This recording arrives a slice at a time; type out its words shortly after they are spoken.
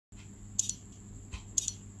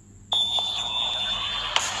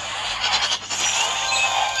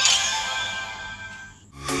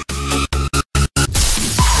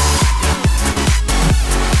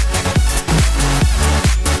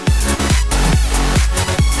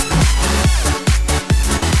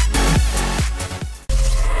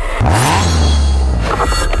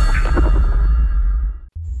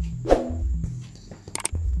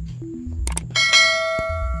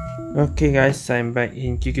Okay guys, I'm back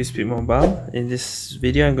in QQ Speed Mobile. In this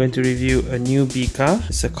video, I'm going to review a new B car.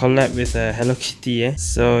 It's a collab with a Hello Kitty.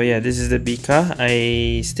 So yeah, this is the B car.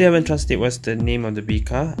 I still haven't trusted what's the name of the B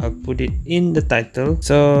car. I'll put it in the title.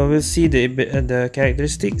 So we'll see the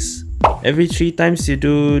characteristics. Every 3 times you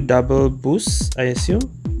do double boost, I assume.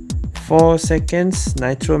 4 seconds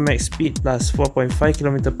nitro max speed plus 4.5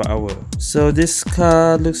 km/h. So this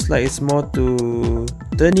car looks like it's more to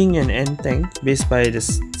turning and end tank based by the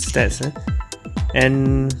stats.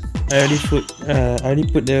 And I already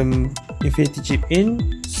put the infinity chip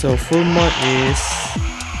in. So full mod is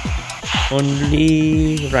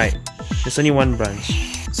only right. There's only one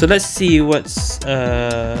branch. So let's see what's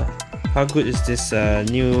how good is this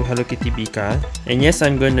new Hello Kitty B car. And yes,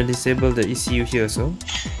 I'm going to disable the ECU here also.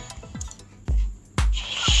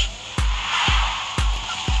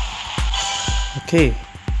 Okay,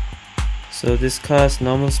 so this car's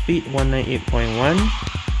normal speed 198.1,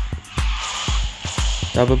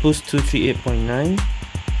 double boost 238.9,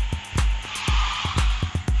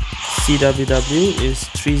 CWW is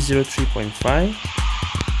 303.5,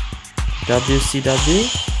 WCW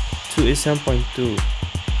 287.2.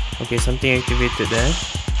 Okay, something activated there.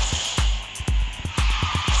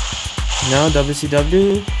 Now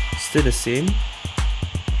WCW still the same,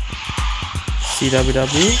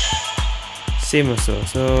 CWW same also,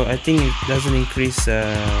 so I think it doesn't increase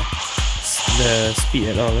the speed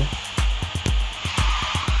at all.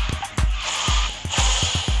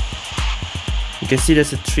 You can see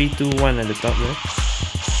there's a 321 at the top there.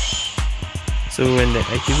 So when they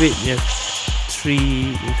activate, you have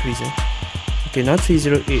 3 increase. Okay, now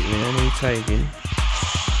 308. Let me try again.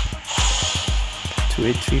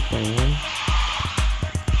 283.1.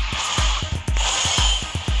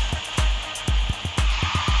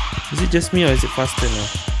 Is it just me or is it faster now?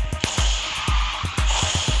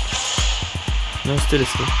 No, still the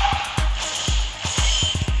same.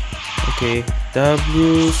 Okay,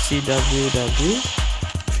 WCWW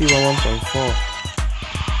 311.4,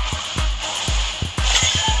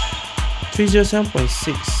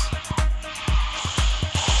 307.6.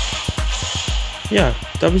 Yeah,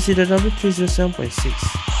 WCWW 307.6.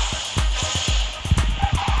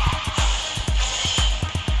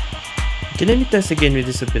 Okay, let me test again with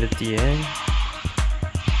this ability.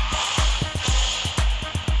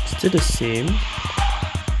 Still the same.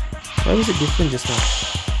 Why was it different just now?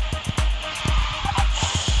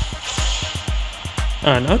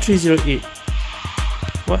 Now 308.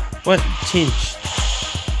 What changed?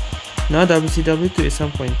 Now WCW to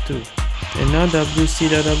 7.2, and now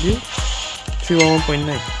WCW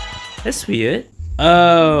 311.9. That's weird.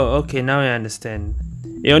 Oh, okay, now I understand.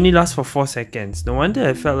 It only lasts for 4 seconds. No wonder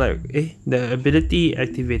I felt like the ability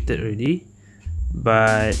activated already,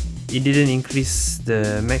 but it didn't increase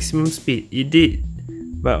the maximum speed. It did,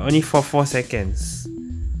 but only for 4 seconds.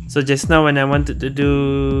 So just now when I wanted to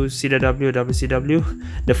do CW or WCW,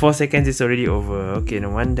 the 4 seconds is already over. Okay,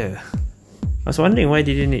 no wonder. I was wondering why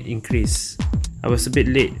didn't it increase. I was a bit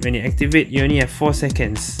late. When you activate, you only have 4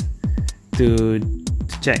 seconds to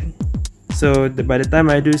check. So by the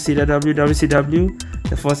time I do CW, WCW,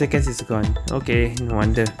 the 4 seconds is gone. Okay, no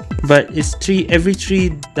wonder. But it's every 3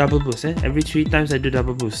 double boost. Every 3 times I do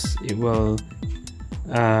double boost, it will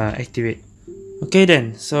activate. Okay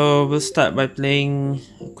then, so we'll start by playing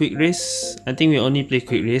quick race. I think we only play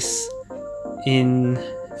quick race in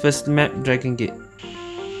first map, Dragon Gate.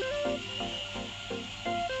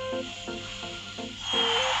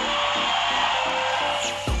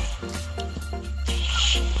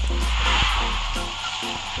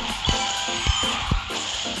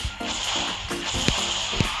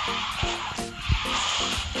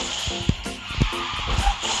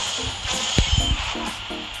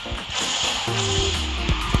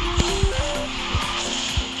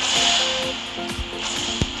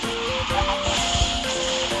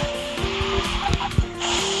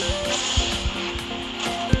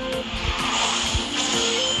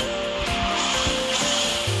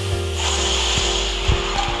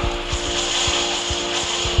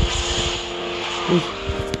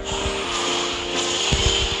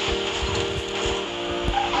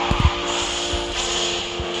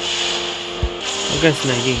 Guys,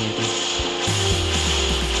 lagging itu.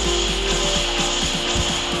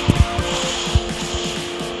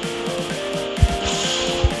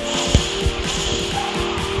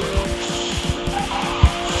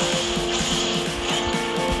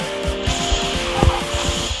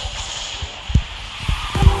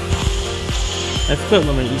 I forgot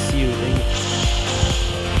about my ECU.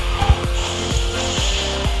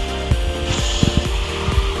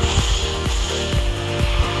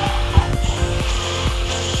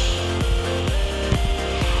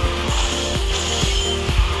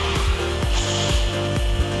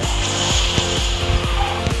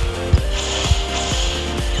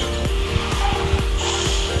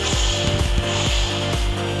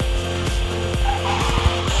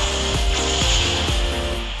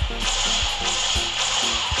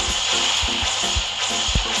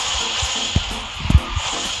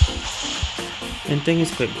 And tank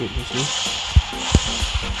is quite good actually.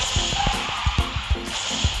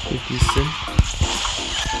 Pretty decent.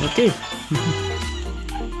 Okay.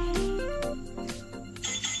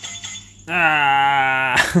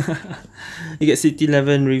 Ah! You get City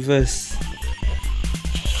 11 reverse.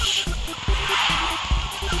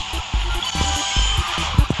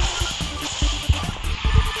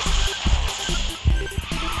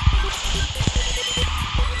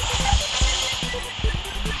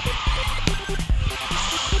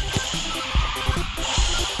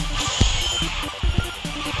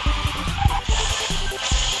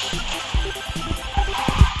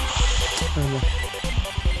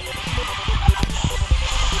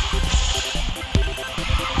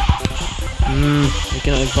 I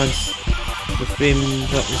cannot advance. The frame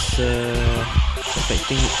drop is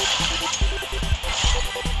affecting it.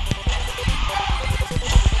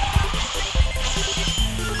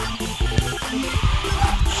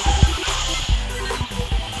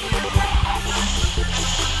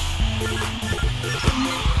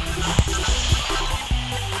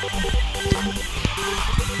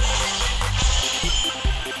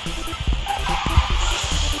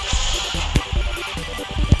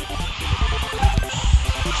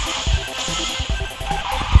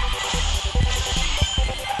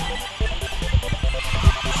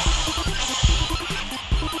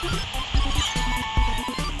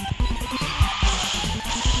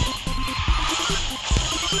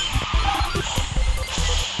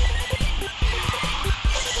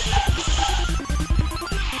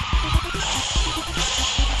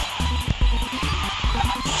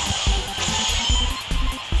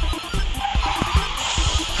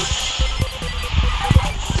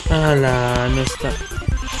 Alah, no start.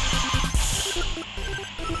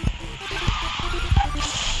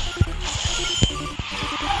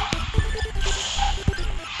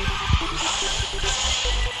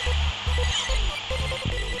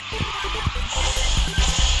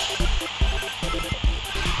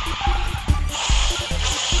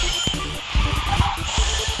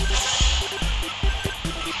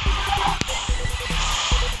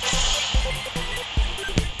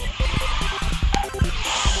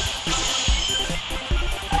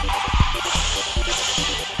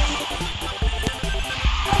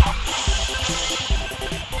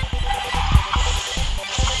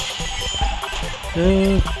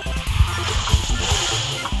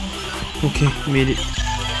 Okay, made it.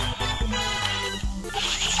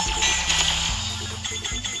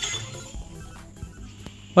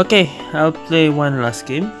 Okay, I'll play one last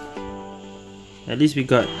game. At least we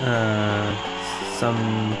got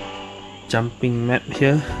some jumping map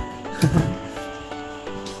here.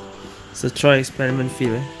 It's a Troy experiment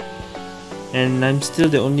field, and I'm still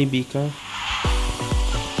the only beaker.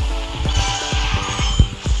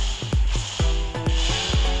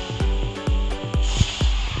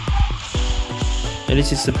 At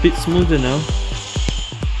least it's a bit smoother now.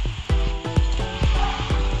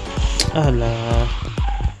 Alah.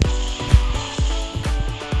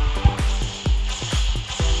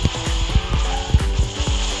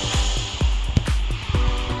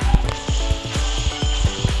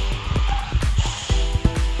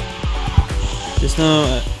 Just now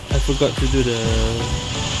I forgot to do the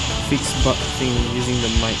fixed bug thing using the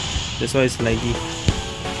mic. That's why it's laggy.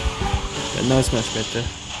 But now it's much better.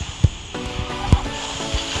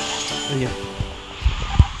 Oh yeah.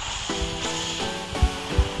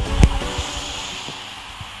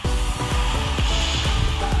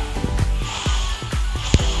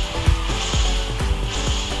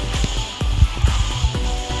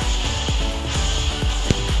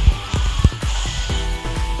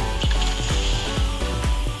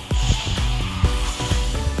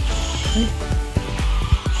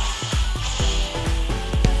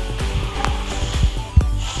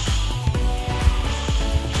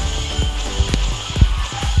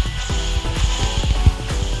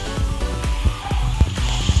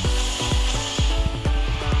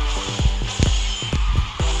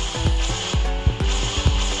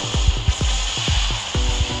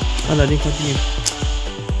 Alah, dia continue.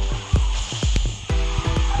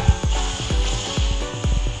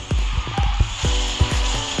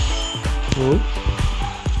 Oh,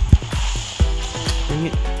 dang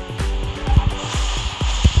it.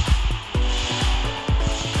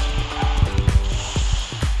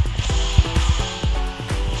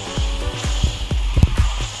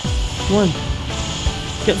 Come on,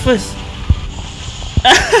 get first.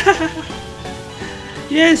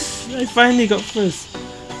 Yes, I finally got first.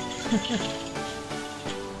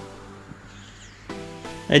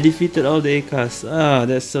 I defeated all the A-cars. Ah,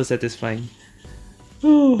 that's so satisfying.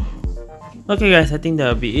 Oh. Okay guys, I think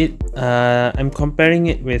that'll be it. I'm comparing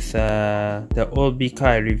it with the old Bika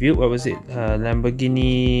I reviewed. What was it?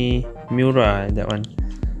 Lamborghini Miura, that one.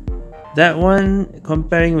 That one,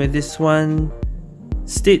 comparing with this one,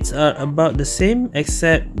 states are about the same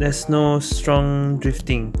except there's no strong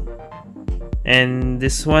drifting. And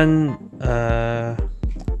this one,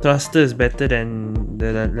 thruster is better than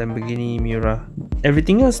the Lamborghini Miura.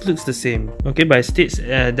 Everything else looks the same. Okay, by states,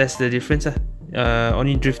 that's the difference.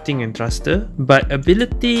 Only drifting and thruster, but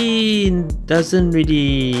ability doesn't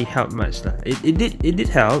really help much. It did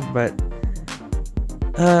help, but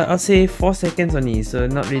I'll say 4 seconds only, so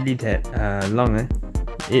not really that long.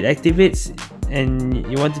 It activates and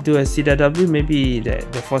you want to do a CW, maybe the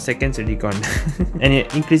 4 seconds already gone. And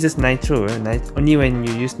it increases nitro, only when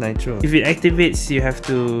you use nitro. If it activates, you have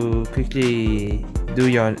to quickly do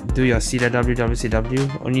your CW,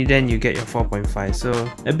 WCW, only then you get your 4.5. So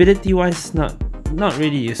ability wise, not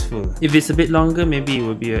really useful. If it's a bit longer, maybe it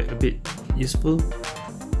will be a bit useful,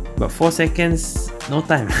 but 4 seconds, no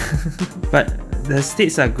time. But the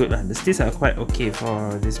states are good. The states are quite okay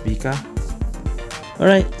for this Bika.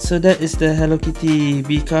 Alright, so that is the Hello Kitty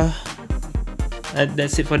Bika.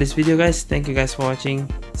 That's it for this video guys. Thank you guys for watching.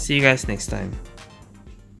 See you guys next time.